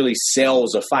mouthpiece that really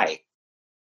sells a fight.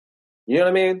 You know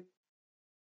what I mean?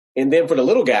 And then for the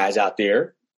little guys out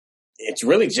there, it's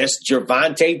really just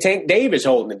Gervonta Tank Davis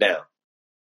holding it down.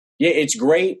 Yeah, it's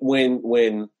great when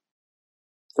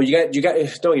you got.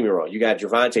 Don't get me wrong, you got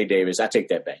Gervonta Davis. I take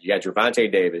that back. You got Gervonta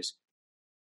Davis.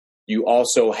 You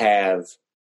also have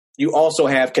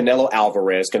Canelo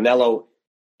Alvarez. Canelo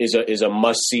is a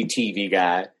must see TV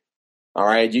guy. All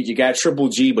right, you got Triple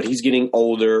G, but he's getting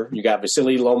older. You got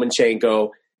Vasily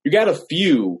Lomachenko. You got a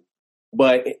few,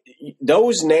 but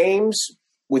those names,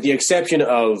 with the exception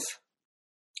of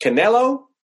Canelo,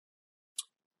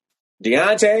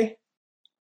 Deontay,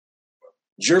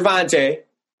 Gervonta,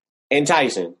 and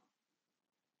Tyson.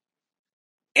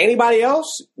 Anybody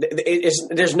else?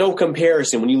 There's no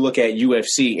comparison when you look at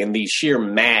UFC and the sheer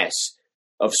mass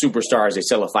of superstars that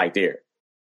sell a fight there.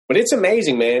 But it's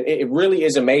amazing, man. It really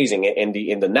is amazing. And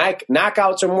the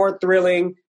knockouts are more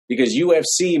thrilling because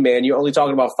UFC, man, you're only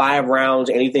talking about 5 rounds.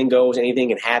 Anything goes. Anything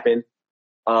can happen.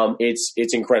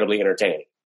 It's incredibly entertaining.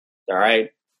 All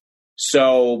right.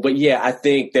 So, but yeah, I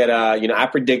think that, I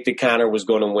predicted Conor was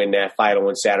going to win that fight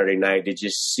on Saturday night. Did you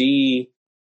see?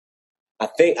 I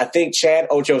think Chad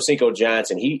Ochocinco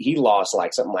Johnson, he lost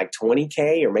like something like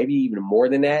 $20K or maybe even more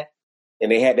than that.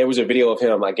 And there was a video of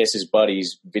him. I guess his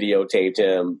buddies videotaped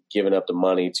him giving up the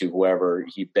money to whoever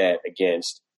he bet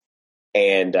against.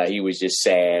 And he was just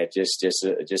sad, just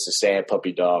a sad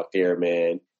puppy dog there,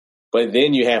 man. But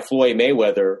then you have Floyd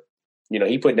Mayweather,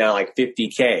 he put down like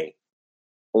 $50K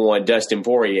on Dustin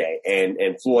Poirier,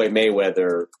 and Floyd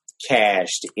Mayweather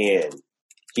cashed in.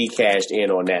 He cashed in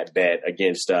on that bet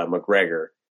against McGregor.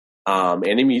 And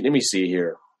let me see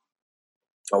here.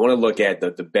 I want to look at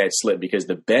the bet slip because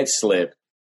the bet slip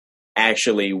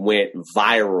actually went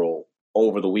viral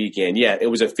over the weekend. Yeah, it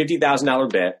was a $50,000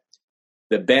 bet.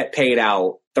 The bet paid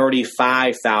out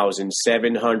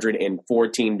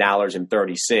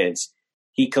 $35,714.30.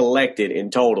 He collected in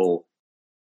total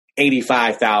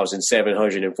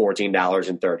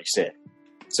 $85,714.30.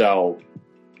 So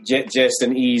just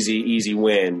an easy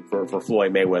win for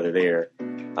Floyd Mayweather there,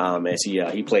 as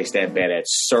he placed that bet at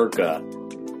Circa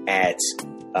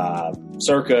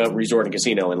Resort and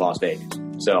Casino in Las Vegas.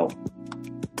 So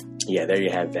yeah, there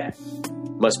you have that.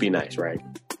 Must be nice, right?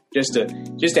 Just to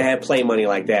have play money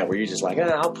like that, where you're just like,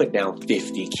 I'll put down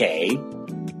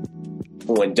 $50K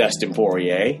on Dustin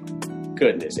Poirier.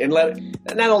 Goodness, and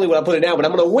not only will I put it down, but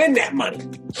I'm going to win that money.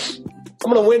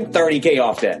 I'm going to win $30K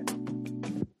off that.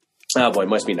 Oh boy,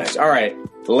 must be nice. All right,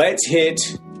 let's hit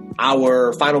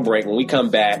our final break. When we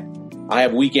come back, I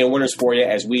have weekend winners for you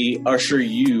as we usher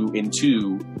you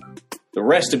into the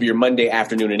rest of your Monday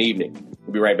afternoon and evening.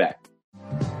 We'll be right back.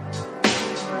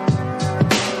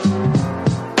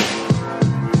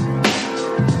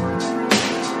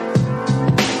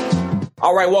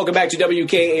 All right, welcome back to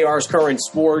WKAR's Current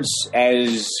Sports.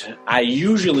 As I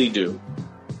usually do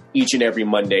each and every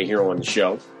Monday here on the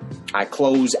show, I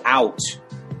close out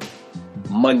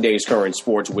Monday's Current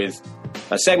Sports with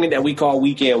a segment that we call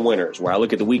Weekend Winners, where I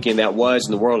look at the weekend that was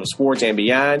in the world of sports and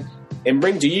beyond and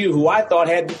bring to you who I thought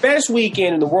had the best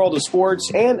weekend in the world of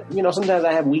sports. And, sometimes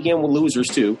I have weekend with losers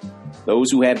too,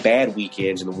 those who had bad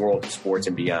weekends in the world of sports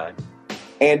and beyond.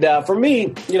 And for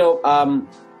me,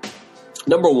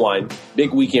 number one,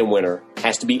 big weekend winner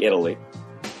has to be Italy.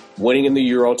 Winning in the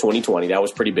Euro 2020, that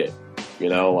was pretty big.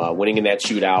 Winning in that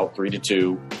shootout,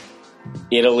 3-2.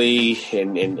 Italy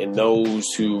and those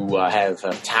who have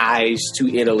ties to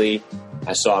Italy.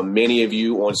 I saw many of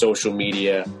you on social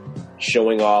media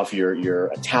showing off your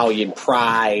Italian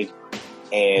pride,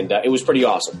 and it was pretty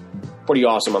awesome. Pretty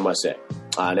awesome, I must say.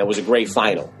 And it was a great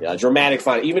final, a dramatic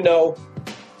final, even though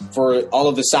for all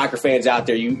of the soccer fans out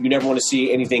there, you never want to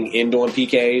see anything end on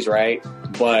PKs, right?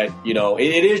 But,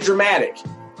 it is dramatic.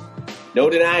 No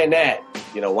denying that.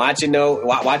 Watching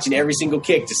every single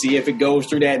kick to see if it goes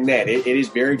through that net. It is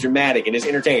very dramatic and it's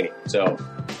entertaining. So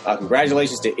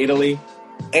congratulations to Italy.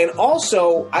 And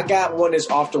also, I got one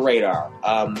that's off the radar.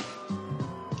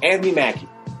 Anthony Mackie.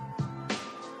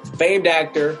 Famed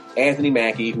actor Anthony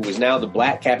Mackie, who is now the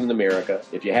Black Captain America.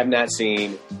 If you have not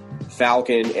seen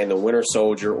Falcon and the Winter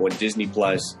Soldier on Disney+,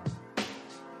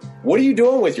 what are you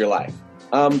doing with your life?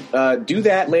 Do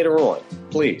that later on,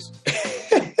 please.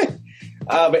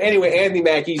 But anyway, Anthony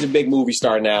Mackie's a big movie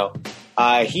star now.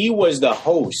 He was the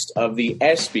host of the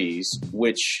ESPYs,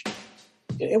 which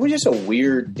it was just a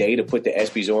weird day to put the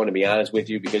ESPYs on, to be honest with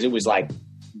you, because it was like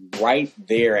right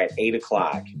there at 8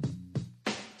 o'clock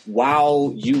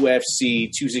while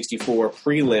UFC 264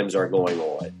 prelims are going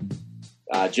on.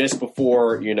 Just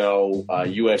before, UFC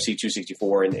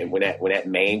 264 and when that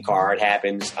main card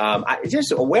happens.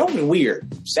 It was weird.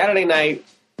 Saturday night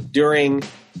during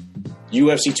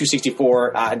UFC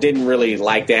 264, I didn't really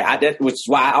like that. That was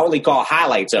why I only call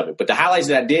highlights of it. But the highlights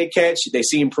that I did catch, they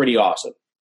seem pretty awesome.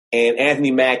 And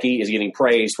Anthony Mackie is getting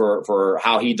praised for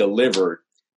how he delivered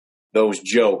those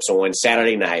jokes on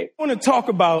Saturday night. I want to talk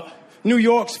about New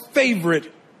York's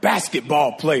favorite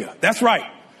basketball player. That's right,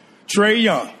 Trae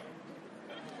Young.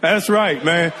 That's right,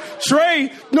 man.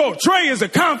 Trae is a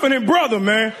confident brother,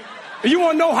 man. And you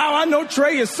want to know how I know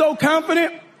Trae is so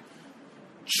confident?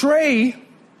 Trae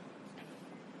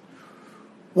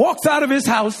walks out of his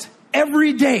house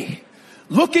every day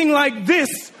looking like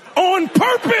this on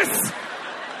purpose.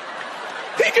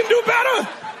 He can do better.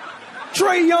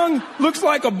 Trae Young looks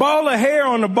like a ball of hair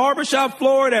on the barbershop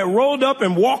floor that rolled up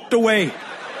and walked away.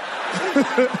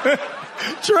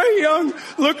 Trae Young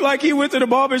looked like he went to the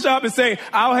barbershop and said,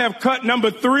 I'll have cut number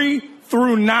 3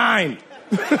 through 9.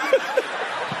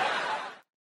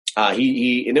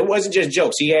 And it wasn't just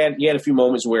jokes. He had a few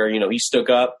moments where, he stuck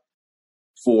up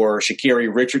for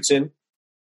Sha'Carri Richardson,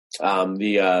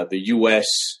 the U.S.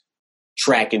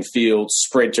 track and field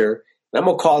sprinter. And I'm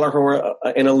going to call her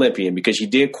an Olympian because she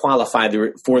did qualify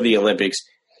for the Olympics,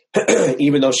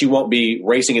 even though she won't be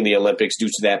racing in the Olympics due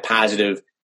to that positive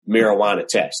marijuana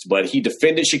test. But he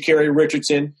defended Sha'Carri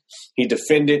Richardson. He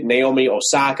defended Naomi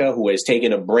Osaka, who has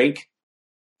taken a break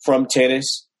from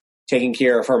tennis, taking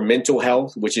care of her mental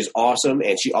health, which is awesome.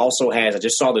 And she also has, I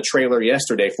just saw the trailer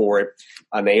yesterday for it,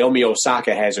 Naomi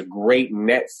Osaka has a great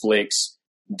Netflix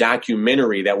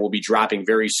documentary that will be dropping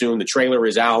very soon. The trailer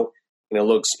is out, and it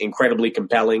looks incredibly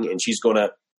compelling, and she's going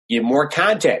to give more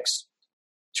context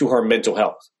to her mental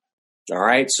health. All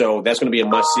right, so that's going to be a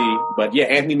must-see. But, yeah,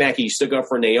 Anthony Mackie stuck up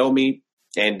for Naomi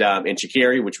and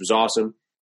Sha'Carri, which was awesome.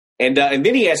 And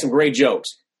then he had some great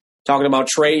jokes, talking about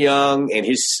Trae Young and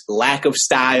his lack of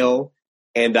style,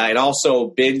 and also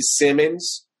Ben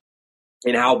Simmons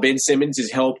and how Ben Simmons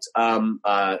has helped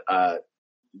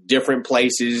different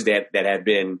places that have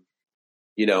been,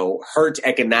 hurt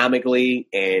economically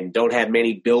and don't have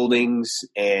many buildings,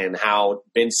 and how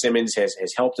Ben Simmons has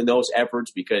helped in those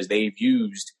efforts because they've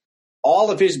used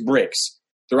all of his bricks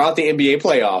throughout the NBA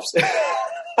playoffs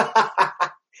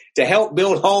to help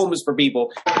build homes for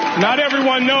people. Not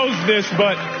everyone knows this,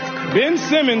 but Ben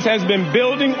Simmons has been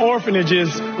building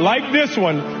orphanages like this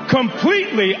one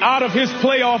completely out of his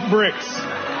playoff bricks.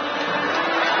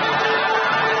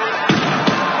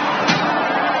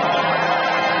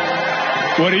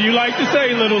 What do you like to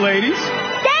say, little ladies?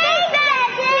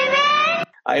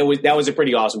 That was a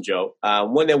pretty awesome joke.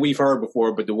 One that we've heard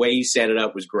before, but the way he set it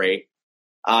up was great.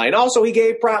 And also he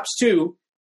gave props to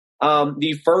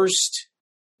the first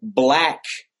black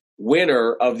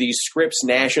winner of the Scripps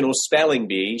National Spelling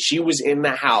Bee. She was in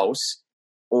the house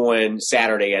on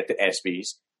Saturday at the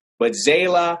ESPYs, but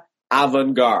Zayla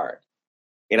Avantgarde.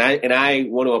 And I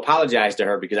want to apologize to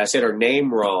her because I said her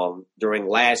name wrong during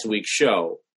last week's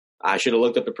show. I should have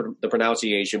looked up the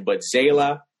pronunciation, but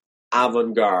Zayla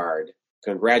Avantgarde.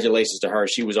 Congratulations to her.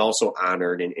 She was also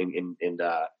honored and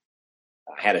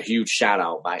had a huge shout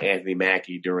out by Anthony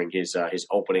Mackie during his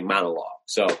opening monologue.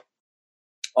 So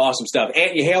awesome stuff.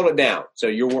 And you held it down. So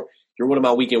you're one of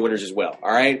my weekend winners as well.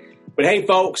 All right. But hey,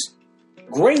 folks,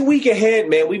 great week ahead,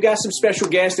 man. We've got some special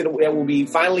guests that will be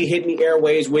finally hitting the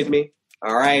airways with me.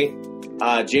 All right.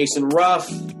 Jason Ruff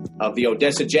of the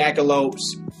Odessa Jackalopes.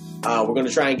 We're going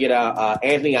to try and get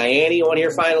Anthony Ianni on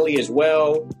here finally as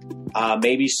well.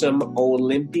 Maybe some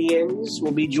Olympians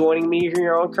will be joining me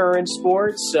here on Current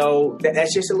Sports. So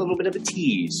that's just a little bit of a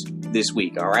tease this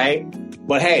week, all right?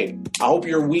 But, hey, I hope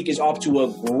your week is off to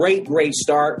a great, great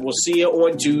start. We'll see you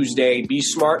on Tuesday. Be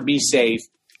smart, be safe,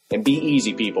 and be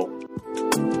easy, people.